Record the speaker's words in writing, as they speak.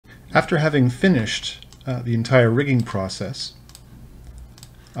After having finished the entire rigging process,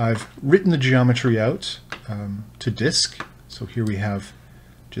 I've written the geometry out to disk. So here we have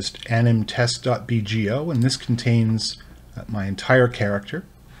just animtest.bgo, and this contains my entire character.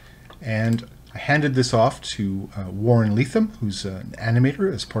 And I handed this off to Warren Leatham, who's an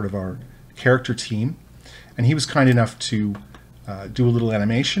animator as part of our character team. And he was kind enough to do a little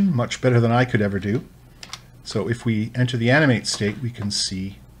animation, much better than I could ever do. So if we enter the animate state, we can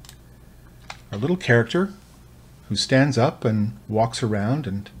see our little character who stands up and walks around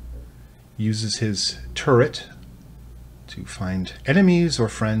and uses his turret to find enemies or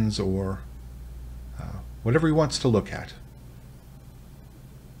friends or whatever he wants to look at.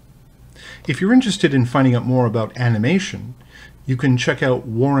 If you're interested in finding out more about animation, you can check out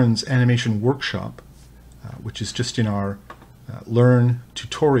Warren's animation workshop, which is just in our Learn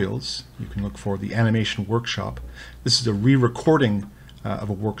tutorials. You can look for the animation workshop. This is a re-recording of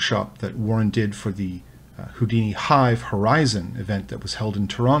a workshop that Warren did for the Houdini Hive Horizon event that was held in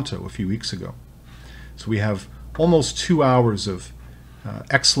Toronto a few weeks ago. So we have almost 2 hours of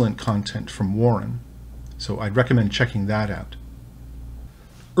excellent content from Warren, so I'd recommend checking that out.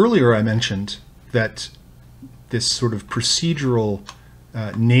 Earlier I mentioned that this sort of procedural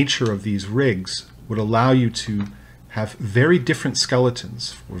nature of these rigs would allow you to have very different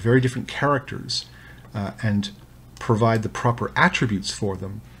skeletons or very different characters and provide the proper attributes for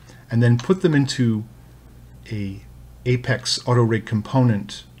them, and then put them into a Apex auto rig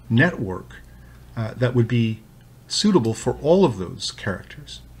component network that would be suitable for all of those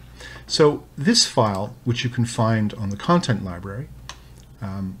characters. So this file, which you can find on the content library,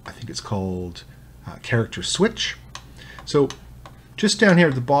 I think it's called character switch. So just down here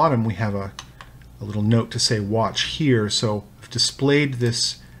at the bottom we have a little note to say watch here. So I've displayed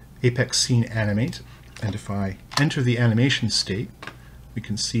this Apex scene animate, and if I enter the animation state, we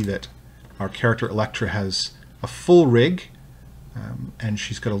can see that our character Electra has a full rig, and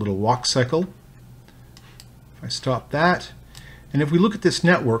she's got a little walk cycle. If I stop that, and if we look at this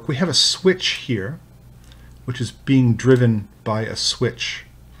network, we have a switch here, which is being driven by a switch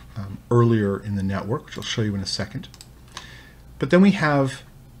earlier in the network, which I'll show you in a second. But then we have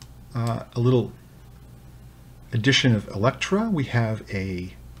a little addition of Electra. We have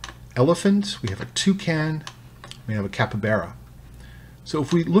a elephant, we have a toucan, we have a capybara. So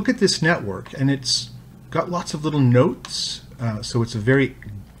if we look at this network, and it's got lots of little notes, so it's a very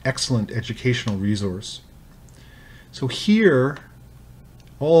excellent educational resource. So here,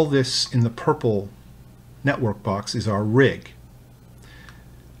 all this in the purple network box is our rig.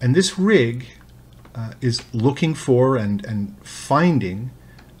 And this rig is looking for and finding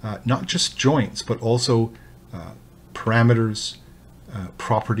not just joints, but also parameters,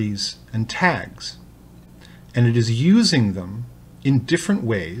 properties, and tags. And it is using them in different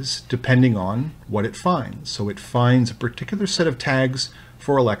ways depending on what it finds. So it finds a particular set of tags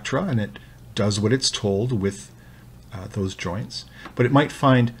for Electra, and it does what it's told with those joints. But it might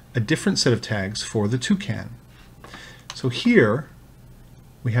find a different set of tags for the toucan. So here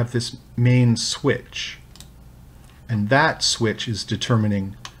we have this main switch, and that switch is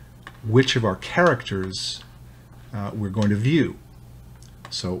determining which of our characters we're going to view.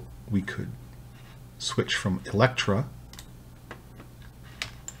 So we could switch from Electra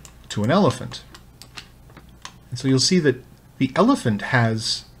to an elephant. And so you'll see that the elephant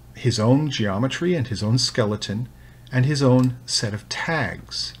has his own geometry and his own skeleton and his own set of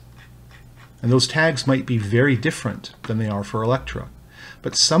tags. And those tags might be very different than they are for Electra,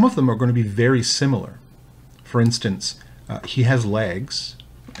 but some of them are going to be very similar. For instance, he has legs,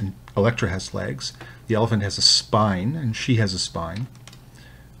 and Electra has legs. The elephant has a spine, and she has a spine,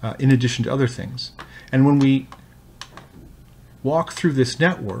 in addition to other things. And when we walk through this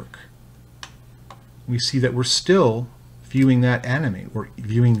network, we see that we're still viewing that animate. We're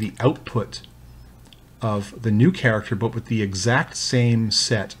viewing the output of the new character, but with the exact same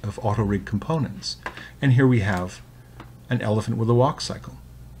set of auto rig components. And here we have an elephant with a walk cycle,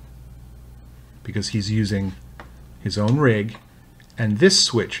 because he's using his own rig, and this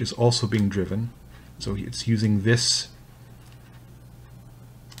switch is also being driven, so it's using this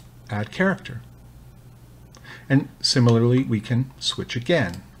add character. And similarly, we can switch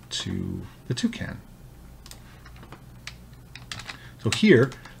again to the toucan. So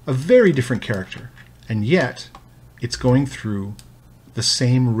here, a very different character, and yet it's going through the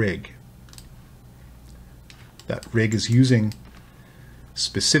same rig. That rig is using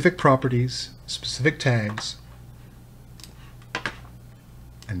specific properties, specific tags,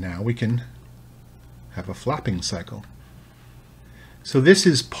 and now we can have a flapping cycle. So this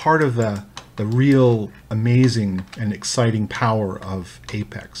is part of the real amazing and exciting power of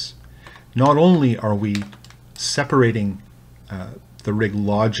Apex. not only are we separating the rig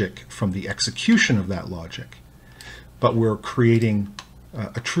logic from the execution of that logic, but we're creating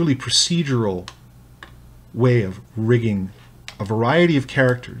a truly procedural way of rigging a variety of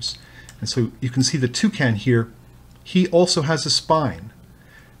characters. And so you can see the toucan here, he also has a spine.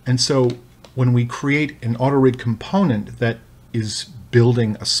 And so when we create an auto-rig component that is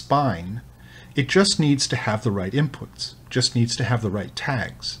building a spine, it just needs to have the right inputs, just needs to have the right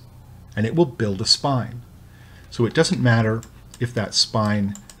tags, and it will build a spine. So it doesn't matter if that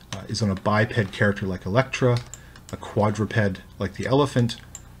spine is on a biped character like Electra, a quadruped like the elephant,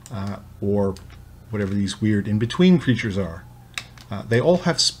 or whatever these weird in-between creatures are. They all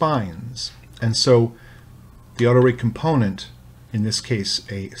have spines, and so the auto-rig component, in this case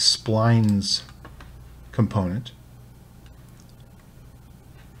a splines component,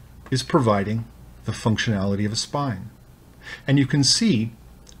 is providing the functionality of a spine. And you can see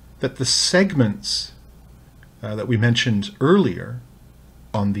that the segments that we mentioned earlier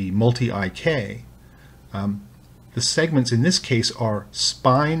on the multi-IK, the segments in this case are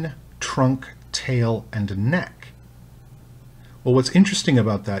spine, trunk, tail, and neck. Well, what's interesting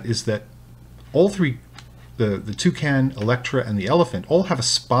about that is that all three, the toucan, Electra, and the elephant, all have a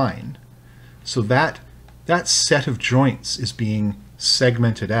spine. So that set of joints is being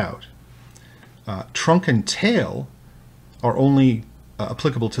segmented out. Trunk and tail are only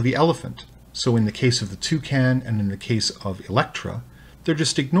applicable to the elephant. So in the case of the toucan and in the case of Electra, they're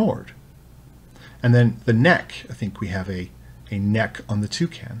just ignored. And then the neck, I think we have a neck on the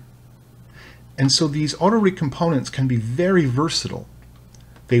toucan. And so these auto-rig components can be very versatile.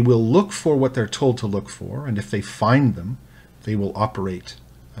 They will look for what they're told to look for, and if they find them, they will operate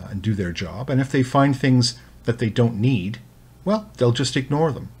and do their job. And if they find things that they don't need, well, they'll just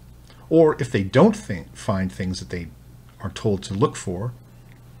ignore them. Or if they don't find things that they are told to look for,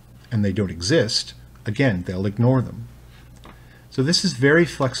 and they don't exist, again, they'll ignore them. So this is very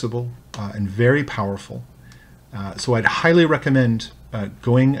flexible and very powerful. So I'd highly recommend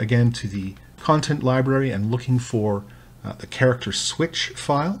going again to the content library and looking for the character switch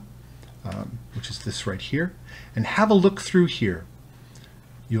file, which is this right here, and have a look through here.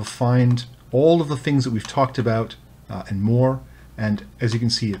 You'll find all of the things that we've talked about and more. And as you can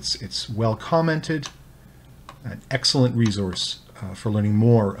see, it's well commented, an excellent resource for learning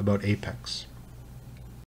more about Apex.